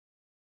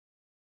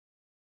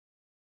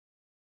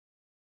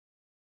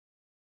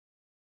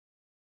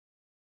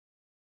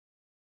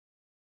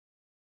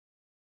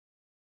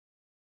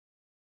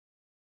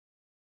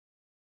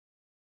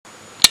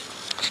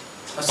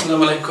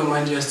Assalamu alaikum,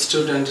 my dear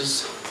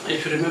students.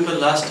 If you remember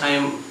last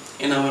time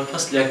in our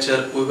first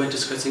lecture we were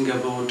discussing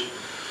about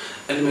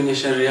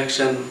elimination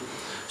reaction.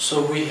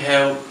 So we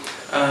have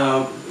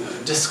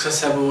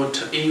discussed about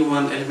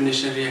E1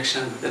 elimination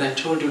reaction. Then I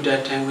told you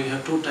that time we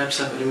have two types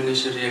of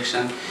elimination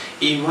reaction,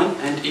 E1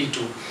 and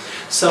E2.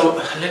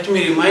 So let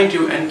me remind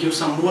you and give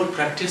some more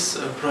practice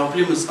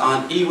problems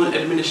on E1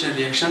 elimination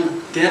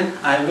reaction. Then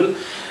I will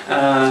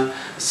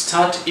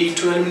start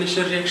E2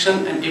 elimination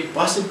reaction, and if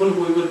possible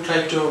we will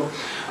try to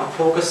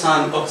focus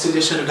on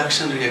oxidation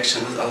reduction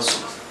reactions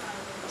also.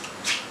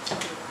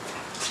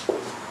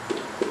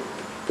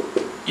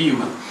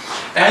 E1.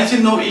 As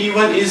you know,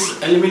 E1 is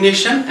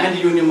elimination and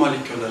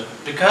unimolecular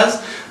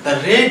because the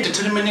rate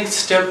determining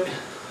step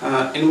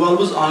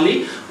involves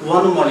only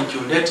one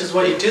molecule. That is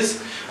why it is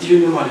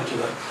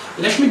unimolecular.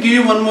 Let me give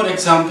you one more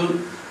example.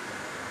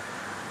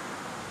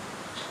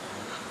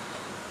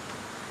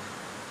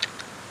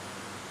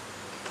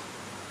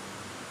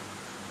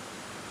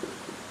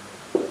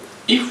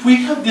 If we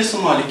have this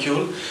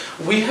molecule,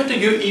 we have to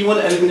give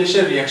E1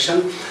 elimination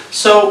reaction.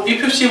 So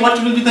if you see,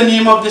 what will be the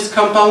name of this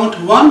compound?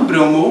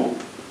 1-bromo,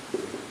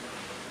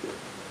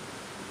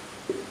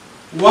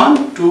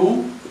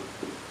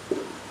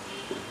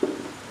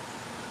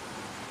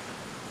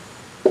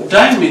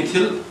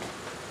 1,2-dimethyl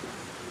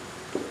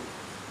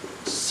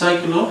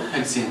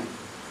cyclohexane.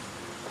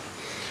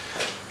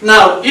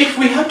 Now if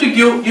we have to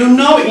give, you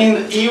know,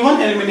 in E1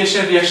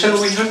 elimination reaction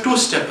we have two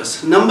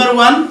steps. Number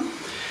one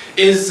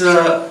is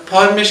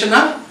formation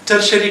of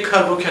tertiary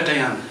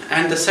carbocation,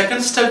 and the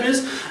second step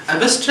is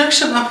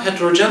abstraction of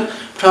hydrogen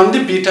from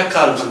the beta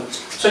carbon.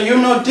 So you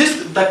know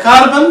this, the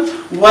carbon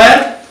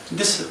where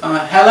this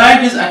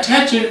halide is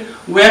attached,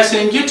 we are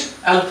saying it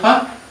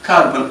alpha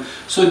carbon.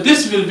 So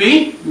this will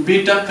be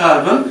beta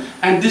carbon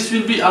and this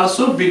will be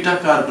also beta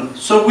carbon.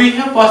 So we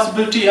have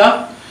possibility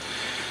of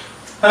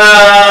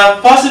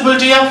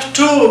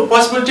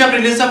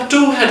release of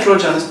two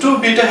hydrogens, two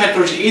beta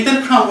hydrogen,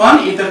 either from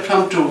one, either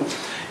from two,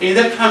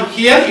 either from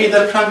here,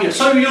 either from here.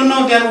 So you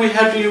know, then we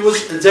have to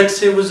use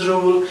Z-Series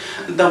rule.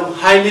 The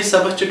highly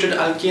substituted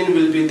alkene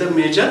will be the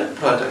major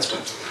product.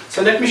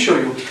 So let me show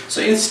you.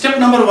 So in step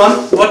number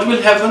one, what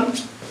will happen?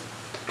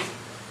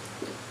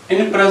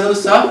 In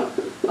presence of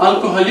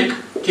alcoholic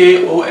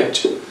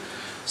KOH.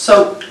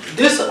 So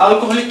this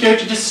alcoholic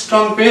KOH, this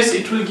strong base,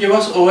 it will give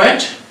us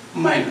OH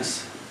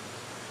minus.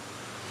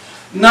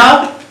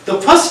 Now the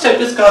first step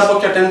is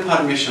carbocation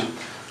formation.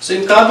 So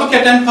in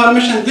carbocation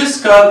formation,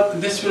 this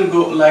will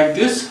go like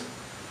this.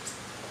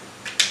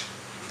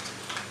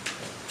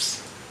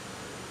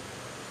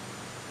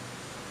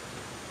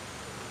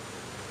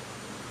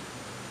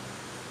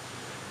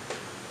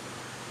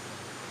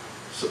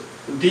 So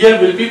there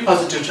will be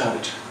positive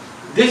charge.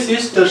 This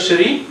is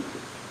tertiary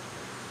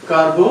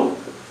carbocation.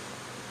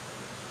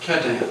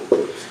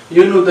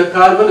 You know the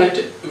carbon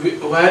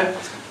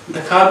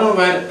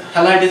where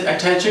halide is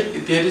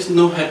attached, there is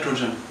no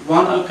hydrogen.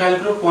 One alkyl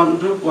group, one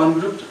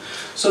group.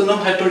 So no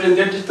hydrogen,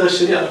 that is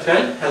tertiary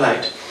alkyl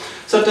halide.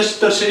 So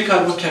tertiary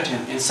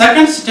carbocation. In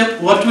second step,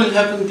 what will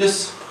happen?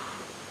 This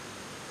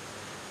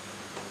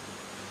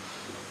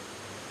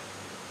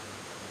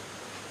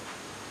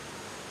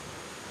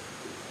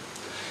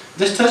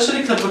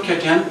tertiary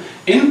carbocation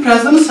in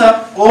presence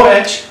of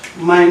OH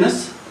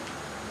minus.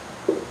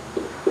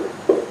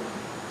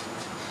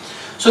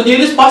 So there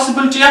is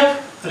possibility of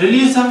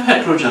release of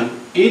hydrogen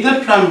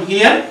either from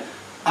here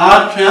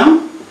or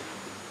from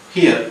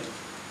here.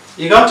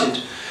 You got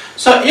it?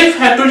 So if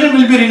hydrogen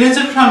will be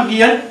released from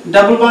here,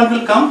 double bond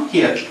will come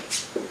here.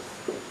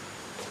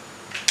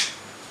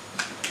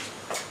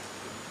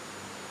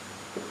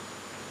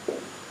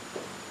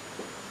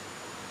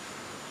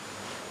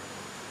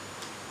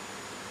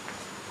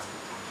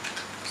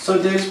 So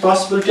there is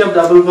possibility of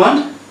double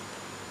bond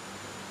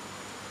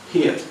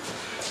here.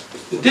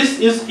 This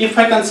is, if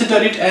I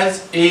consider it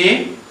as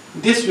A,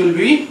 this will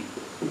be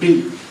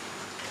B.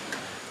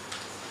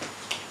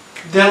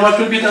 Then what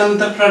will be the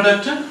other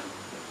product?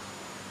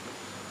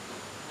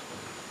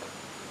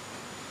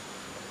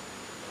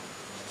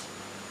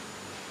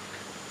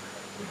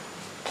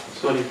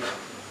 Sorry.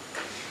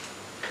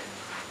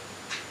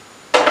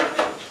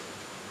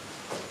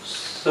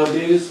 So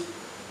there is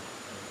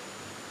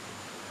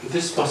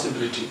this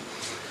possibility.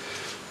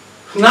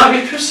 Now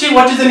if you see,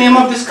 what is the name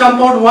of this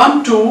compound?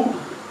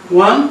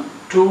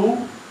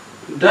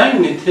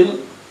 1,2-dimethyl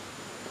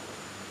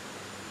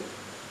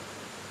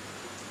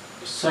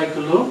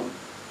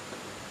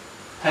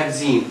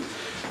cyclohexane.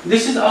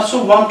 This is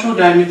also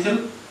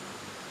 1,2-dimethyl.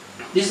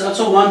 This is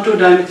also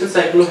 1,2-dimethyl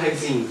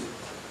cyclohexane.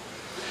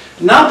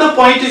 Now the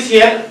point is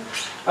here.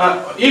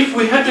 If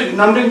we have to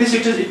numbering this, we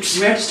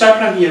have to start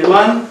from here.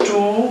 1,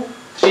 2,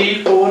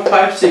 3, 4,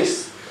 5,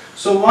 6.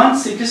 So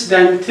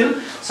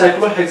 1,6-dimethyl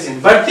cyclohexane.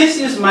 But this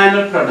is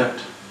minor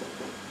product.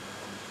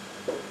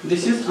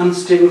 This is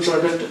unstable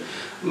product.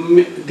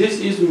 This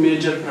is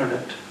major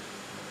product.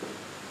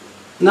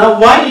 Now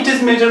why it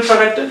is major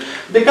product?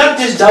 Because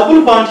this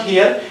double bond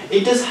here,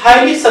 it is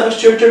highly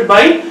substituted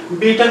by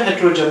beta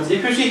heterogens.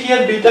 If you see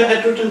here, beta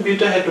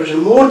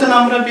heterogen, more the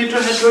number of beta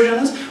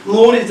heterogens,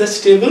 more is the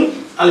stable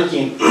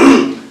alkene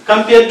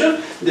compared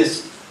to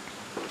this.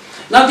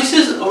 Now this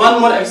is one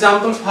more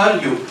example for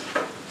you.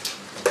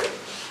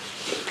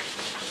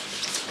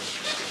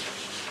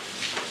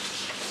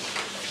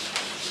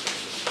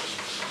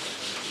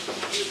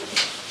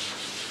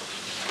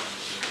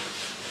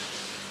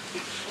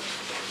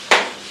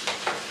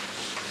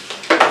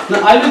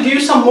 Now I will give you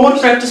some more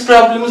practice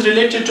problems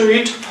related to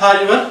it for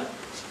your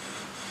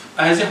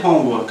as a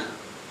homework.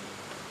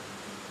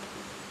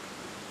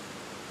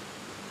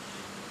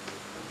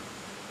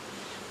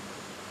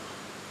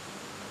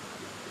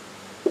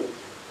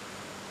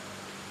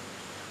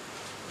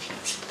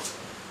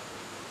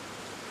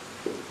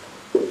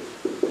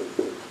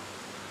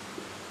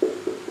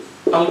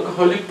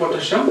 Alcoholic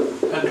potassium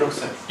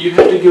hydroxide. You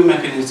have to give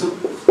mechanism.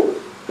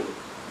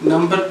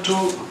 Number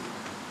 2.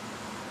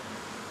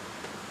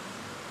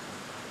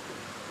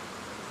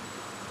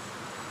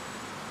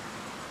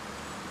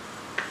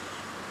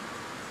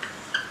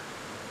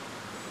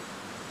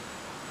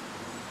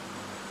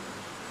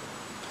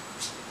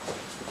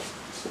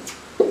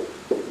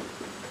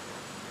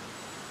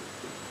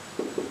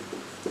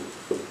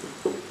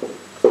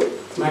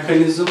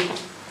 Mechanism.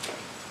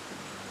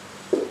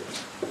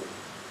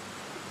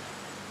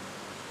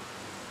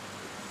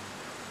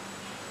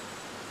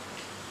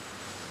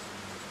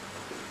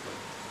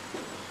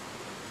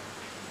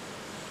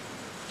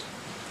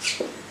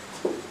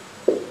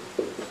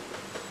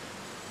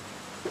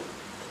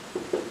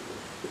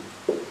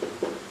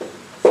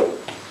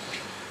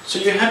 So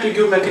you have to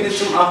give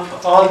mechanism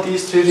of all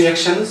these 3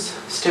 reactions,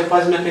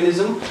 stepwise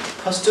mechanism.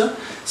 First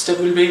step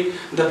will be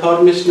the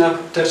formation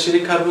of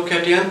tertiary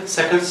carbocation.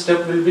 Second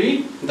step will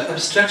be the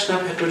abstraction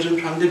of hydrogen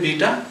from the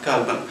beta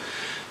carbon.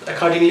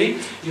 Accordingly,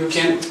 you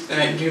can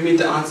give me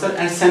the answer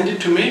and send it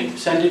to me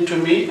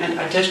and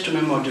attach to my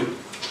module.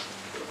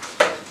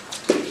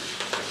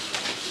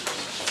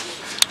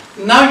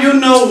 Now you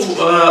know,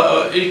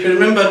 if you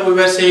remember, we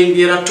were saying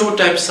there are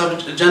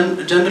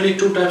generally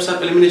two types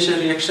of elimination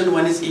reaction.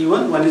 One is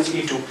E1, one is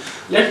E2.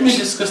 Let me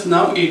discuss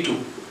now E2.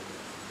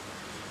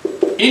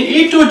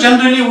 In E2,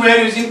 generally we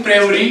are using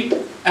primary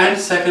and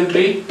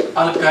secondary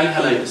alkyl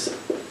halides.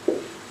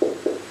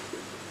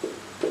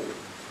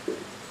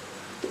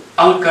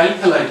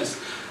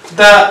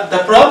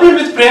 The problem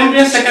with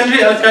primary and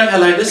secondary alkyl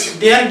halides,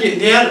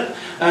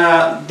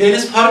 there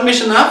is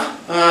formation of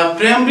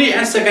primary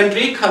and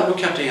secondary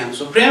carbocation.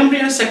 So primary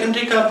and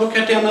secondary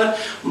carbocation are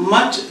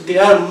much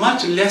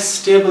less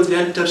stable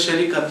than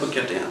tertiary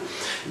carbocation.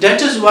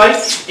 That is why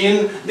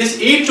in this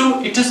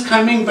E2 it is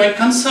coming by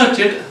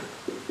concerted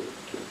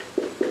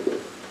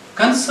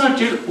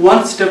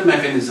one-step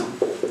mechanism.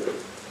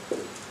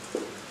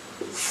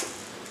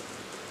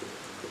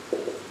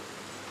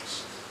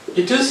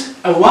 It is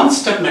a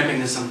one-step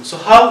mechanism. So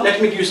how?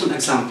 Let me give you some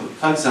example.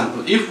 For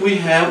example, if we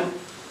have,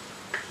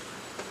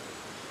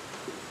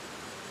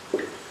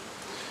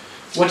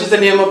 what is the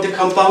name of the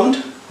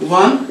compound?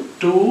 1,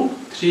 2,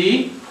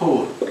 3,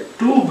 4.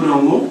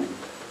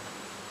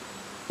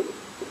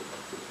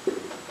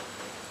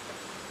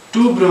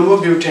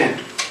 2-bromobutane.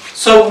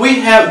 So we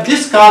have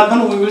this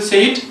carbon, we will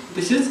say it,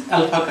 this is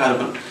alpha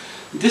carbon.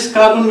 This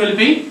carbon will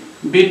be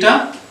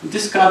beta,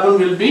 this carbon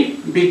will be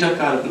beta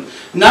carbon.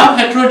 Now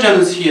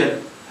heterogeneous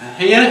here.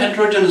 Here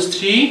heterogeneous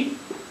 3.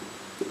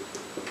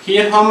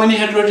 Here how many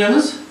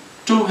heterogeneous?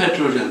 2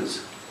 heterogeneous.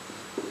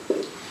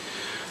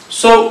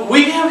 So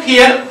we have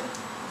here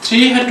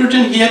 3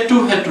 heterogen, here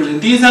 2 heterogen.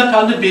 These are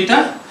called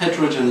beta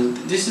heterogeneous.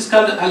 This is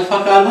called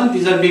alpha carbon,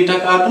 these are beta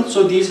carbon.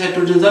 So these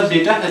heterogens are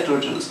beta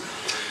heterogeneous.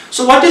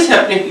 So what is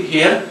happening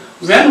here?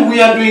 When we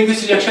are doing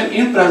this reaction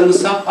in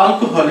presence of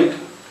alcoholic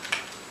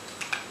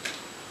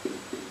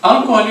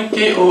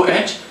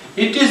KOH,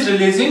 it is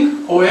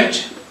releasing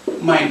OH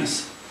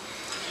minus.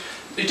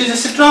 It is a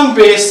strong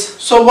base.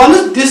 So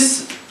once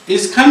this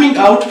is coming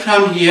out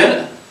from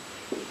here,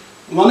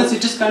 once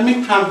it is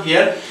coming from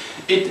here,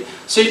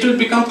 so it will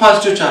become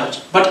positive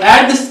charge. But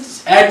at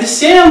the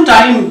same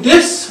time,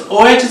 this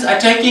OH is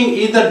attacking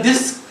either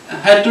this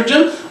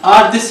hydrogen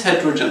or this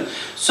hydrogen.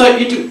 So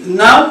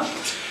now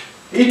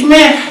it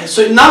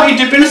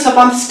depends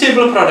upon the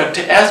stable product.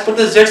 As per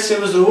the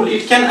Z-Stevens rule,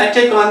 it can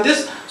attack on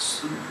this,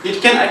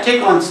 it can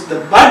attack on this.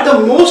 But the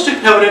most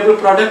favorable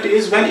product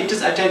is when it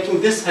is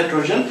attacking this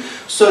hydrogen.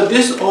 So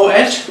this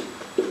OH,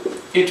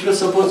 it will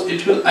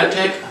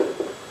attack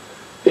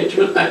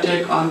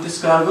on this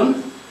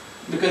carbon,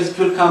 because it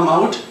will come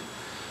out.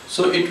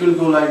 So it will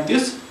go like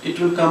this. It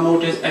will come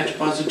out as H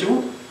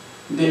positive.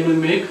 They will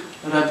make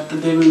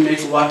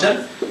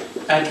water.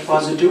 H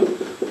positive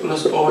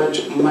plus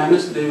OH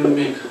minus, they will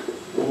make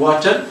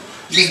water.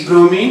 This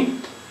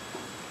bromine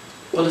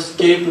plus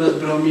K plus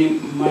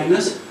bromine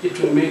minus, it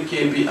will make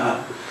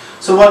KBr.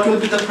 So what will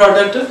be the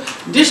product?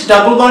 This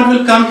double bond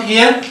will come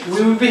here.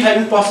 We will be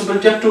having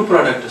possibility of 2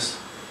 products.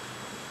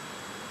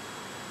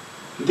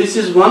 This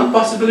is one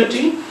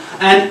possibility,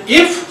 and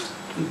if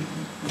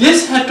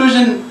this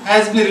hydrogen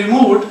has been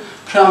removed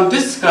from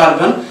this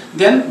carbon,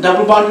 then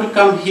double bond will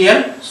come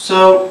here.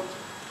 So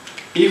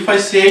if I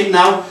say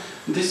now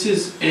this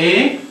is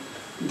A,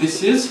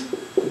 this is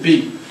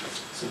B.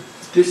 So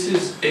this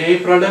is A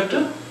product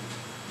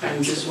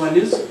and this one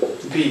is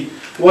B.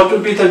 What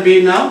would be the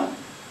B now?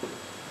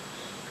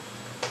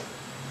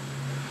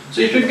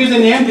 So it would be the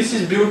name, this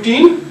is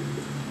butene,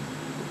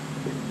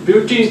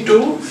 butene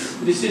 2,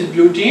 this is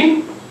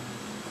butene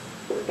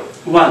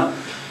 1.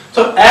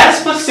 So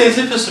as per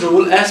Sisyphus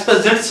rule, as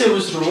per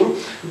Z-Sisyphus rule,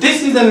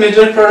 this is the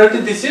major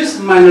product, this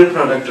is minor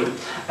product.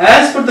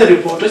 As per the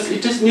reporters,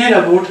 it is near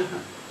about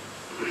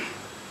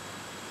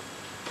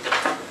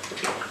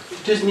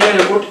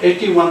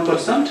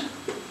 81%.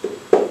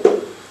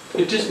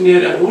 It is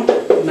near about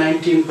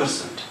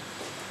 19%.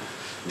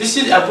 This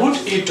is about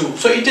E2.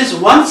 So it is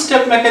one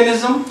step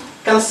mechanism,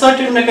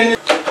 concerted mechanism.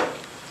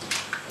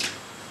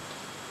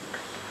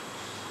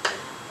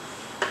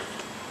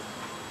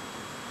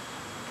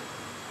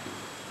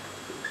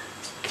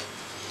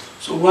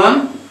 So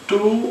 1,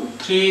 2,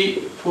 3,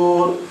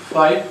 4,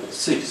 5,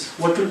 6.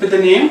 What will be the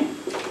name?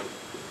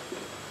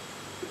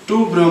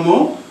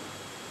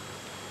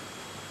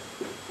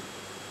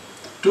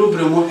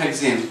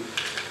 2-bromohexane.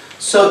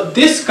 So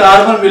this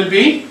carbon will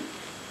be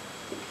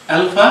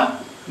alpha,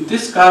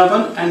 this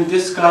carbon and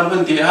this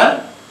carbon, they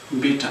are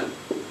beta.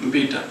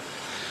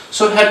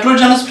 So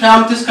heterogeneous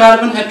from this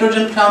carbon,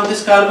 heterogen from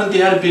this carbon,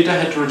 they are beta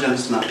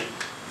heterogeneous now.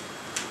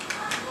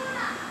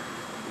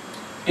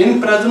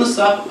 In presence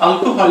of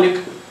alcoholic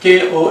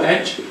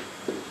KOH,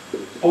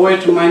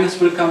 OH minus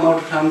will come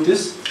out from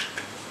this.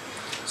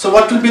 So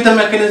what will be the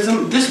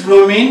mechanism? This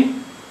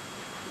bromine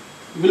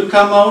will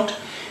come out.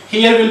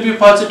 Here will be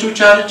positive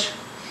charge.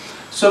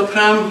 So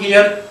from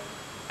here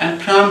and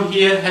from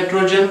here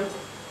heterogen.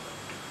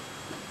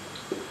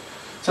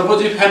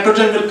 Suppose if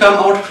heterogen will come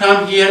out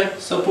from here,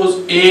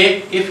 suppose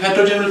A, if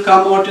heterogen will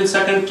come out in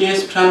second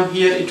case from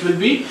here, it will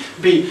be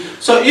B.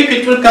 So if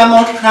it will come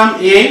out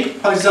from A,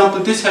 for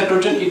example this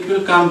heterogen, it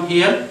will come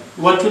here.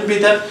 What will be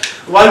that?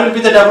 What will be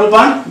the double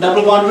bond?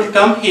 Double bond will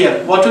come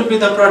here. What will be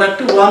the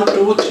product? 1,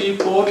 2, 3,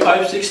 4,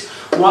 5, 6,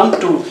 1,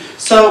 2.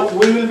 So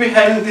we will be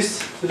having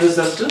this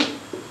result.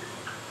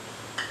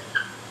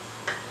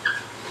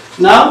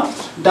 Now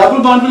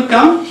double bond will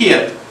come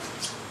here.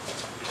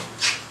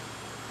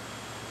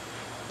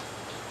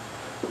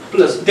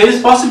 Plus there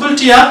is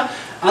possibility of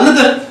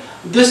another,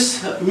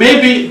 this may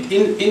be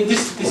in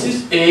this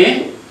is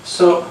A,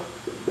 so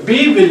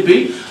B will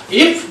be,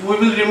 if we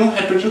will remove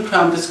hydrogen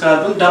from this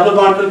carbon, double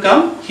bond will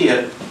come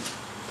here.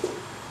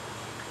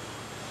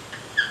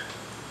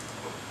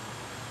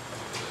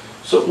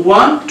 So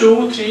 1,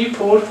 2, 3,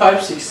 4,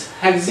 5, 6,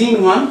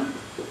 hexene 1,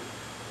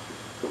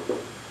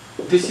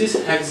 this is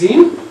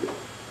hexene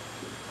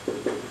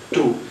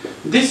 2.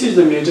 This is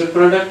the major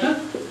product,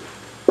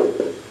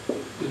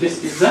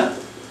 this is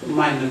the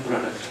minor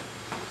product.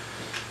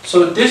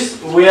 So this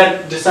we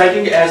are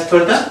deciding as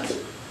per the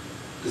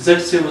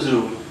Z-Sisyphus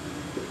rule.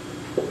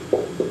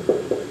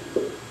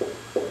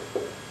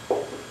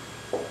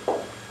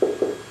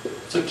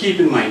 So keep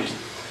in mind.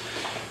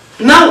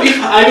 Now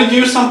if I will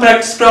give you some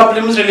practice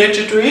problems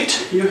related to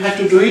it, you have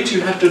to do it,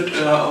 you have to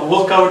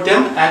work out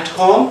them at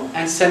home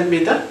and send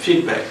me the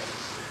feedback.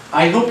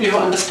 I hope you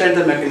understand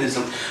the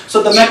mechanism.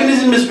 So the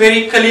mechanism is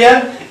very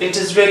clear, it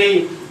is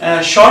very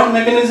short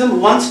mechanism,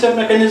 one step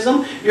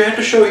mechanism. You have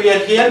to show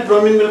here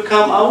bromine will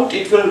come out,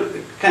 it will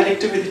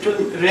connect with, it will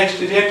react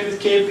with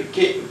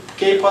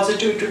K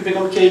positive, it will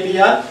become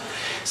KBr.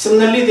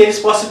 Similarly, there is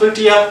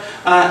possibility of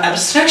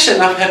abstraction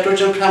of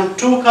hydrogen from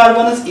two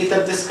carbons,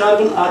 either this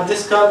carbon or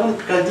this carbon,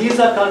 because these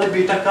are called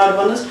beta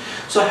carbons.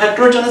 So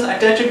hydrogens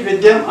attached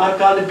with them are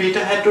called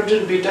beta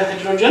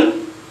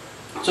hydrogen.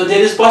 So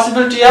there is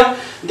possibility of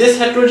this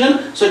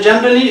hydrogen. So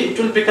generally it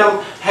will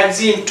become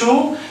hexene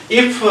 2.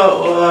 If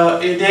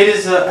there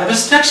is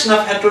abstraction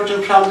of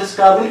hydrogen from this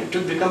carbon, it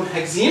will become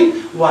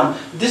hexene 1.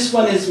 This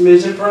one is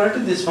major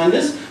product, this one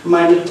is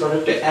minor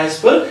product as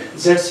per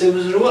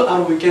Z-Sisyphus rule,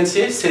 or we can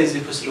say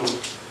Sisyphus rule.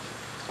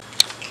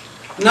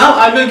 Now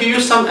I will give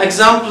you some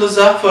examples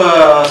of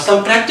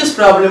some practice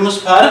problems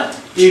for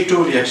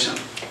E2 reaction.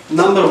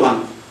 Number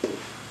 1.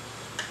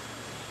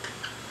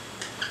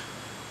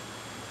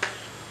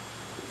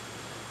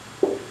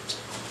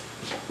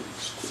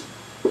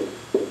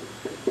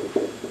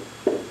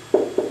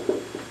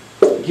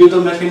 Give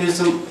the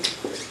mechanism.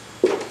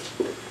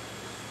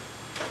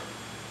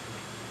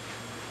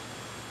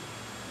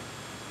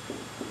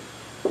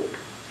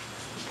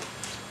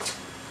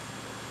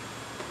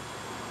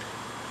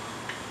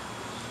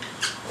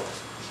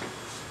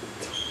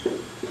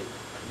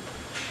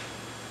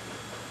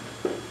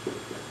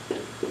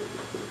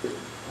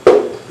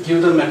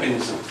 Give the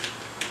mechanism.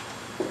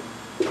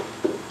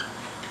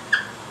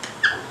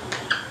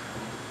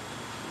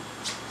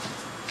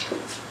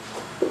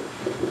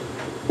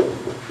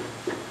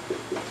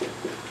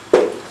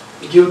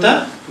 Give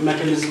the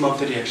mechanism of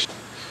the reaction.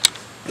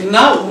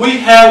 Now we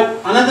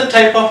have another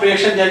type of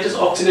reaction, that is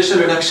oxidation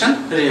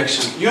reduction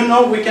reaction. You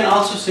know, we can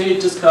also say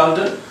it is called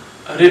a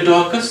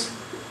redox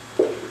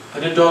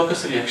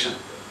reaction.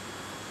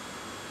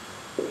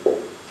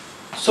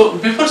 So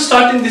before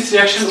starting this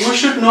reaction, we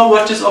should know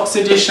what is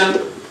oxidation.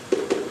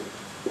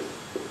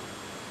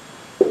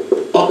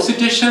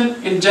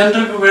 Oxidation, in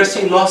general, we were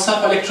seeing loss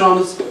of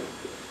electrons.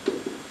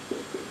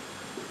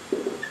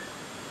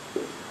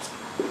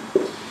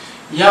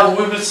 Yeah,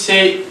 we will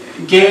say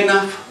gain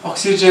of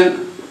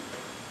oxygen.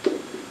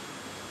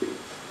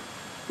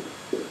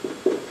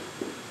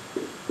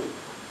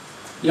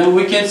 Yeah,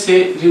 we can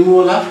say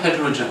removal of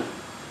hydrogen.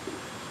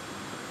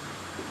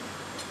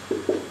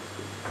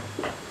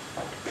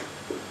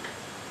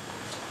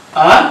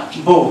 Or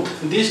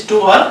both. These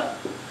two are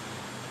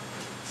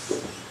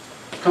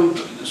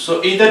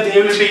so either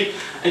there will be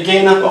a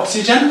gain of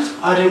oxygen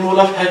or removal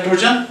of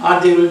hydrogen, or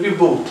they will be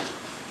both.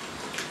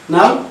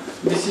 Now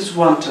this is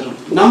one term.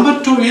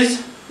 Number two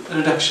is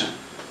reduction.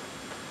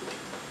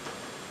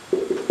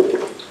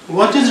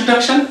 What is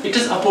reduction? It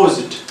is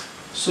opposite.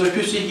 So if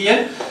you see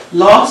here,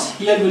 loss,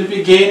 here will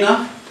be gain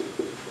of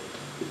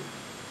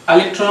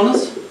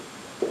electrons.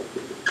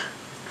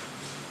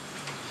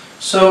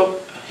 So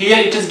here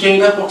it is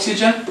gain of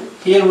oxygen.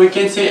 Here we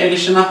can say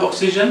addition of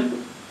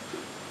oxygen,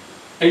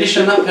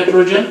 addition of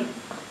hydrogen.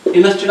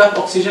 Instead of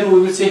oxygen, we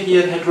will say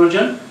here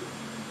hydrogen.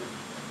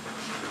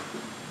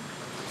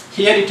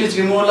 Here it is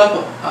removal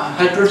of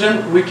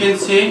hydrogen. We can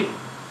say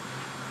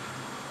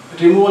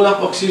removal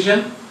of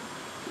oxygen.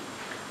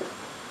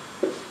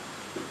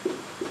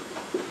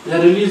 The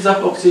release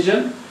of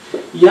oxygen.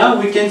 Yeah,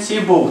 we can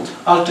see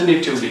both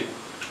alternatively.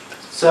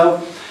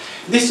 So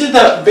this is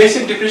the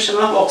basic definition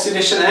of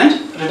oxidation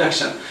and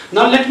reduction.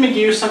 Now let me give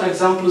you some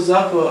examples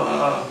of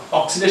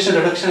oxidation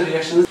reduction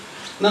reactions.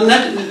 Now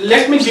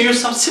let me give you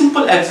some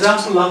simple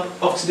example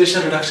of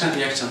oxidation reduction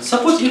reaction.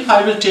 Suppose if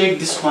I will take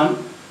this one,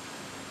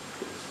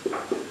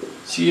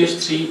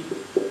 CH3,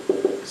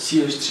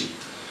 CH3.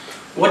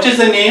 What is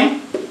the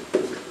name?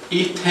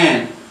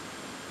 Ethane.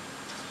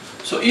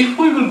 So if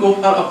we will go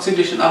for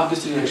oxidation of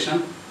this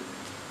reaction,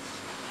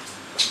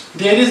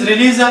 there is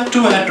release of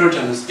two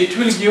hydrogens. It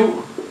will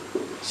give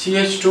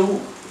CH2,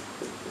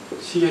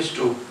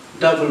 CH2,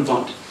 double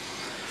bond.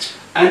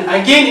 And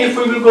again, if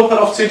we will go for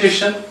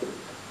oxidation,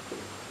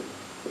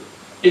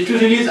 it will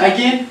release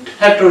again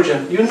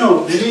hydrogen. You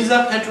know, release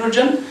of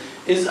hydrogen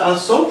is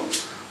also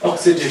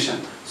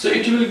oxidation. So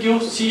it will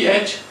give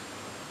CH,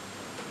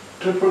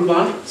 triple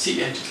bond,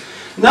 CH.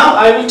 Now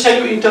I will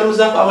tell you in terms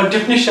of our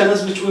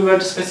definitions which we were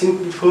discussing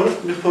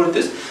before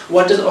this,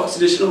 what is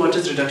oxidation, what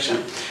is reduction.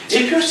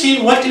 If you see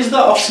what is the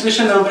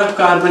oxidation number of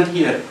carbon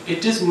here,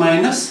 it is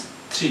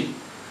 -3,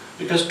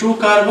 because 2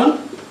 carbon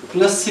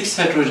plus 6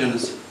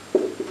 hydrogens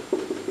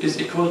is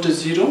equal to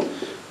 0.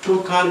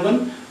 2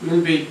 carbon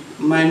will be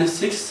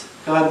 -6,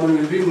 carbon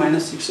will be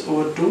 -6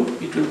 over 2,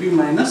 it will be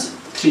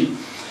 -3.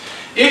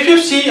 If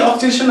you see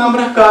oxidation number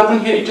of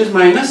carbon here, it is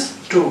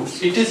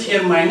 -2, it is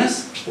here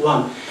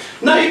 -1.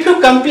 Now if you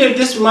compare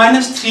this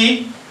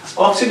 -3,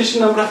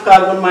 oxidation number of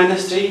carbon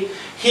 -3,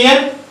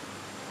 here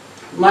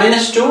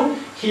 -2,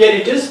 here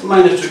it is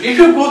 -2. If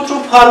you go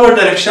through forward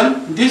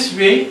direction, this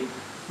way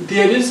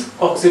there is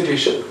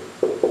oxidation.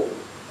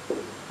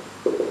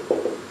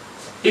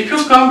 If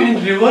you come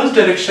in reverse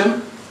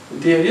direction,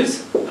 there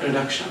is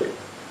reduction.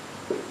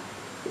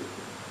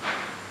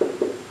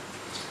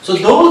 So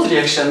those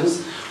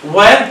reactions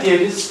where there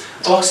is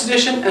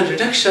oxidation and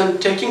reduction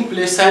taking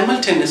place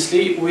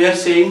simultaneously, we are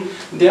saying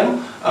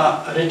them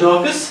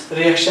redox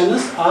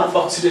reactions or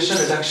oxidation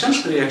reduction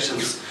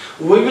reactions.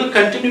 We will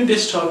continue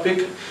this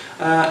topic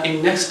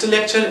in next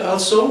lecture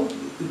also.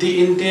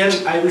 In there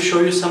I will show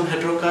you some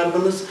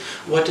hydrocarbons,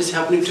 what is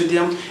happening to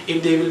them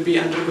if they will be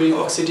undergoing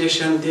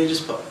oxidation. There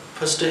is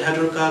first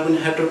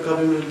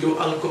hydrocarbon will give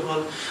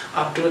alcohol,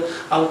 after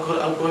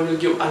alcohol will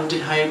give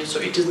aldehyde.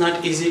 So it is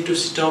not easy to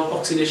stop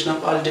oxidation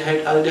of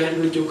aldehyde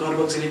will give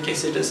carboxylic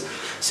acids.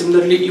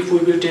 Similarly, if we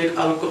will take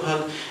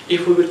alcohol,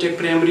 if we will take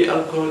primary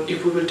alcohol,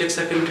 if we will take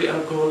secondary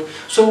alcohol,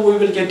 so we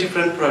will get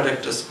different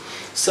products.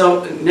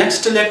 So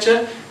next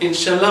lecture,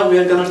 inshallah, we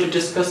are going to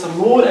discuss some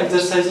more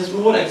exercises,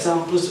 more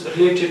examples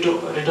related to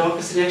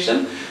redox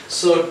reaction.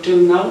 So till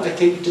now I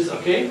think it is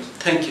okay.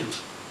 Thank you.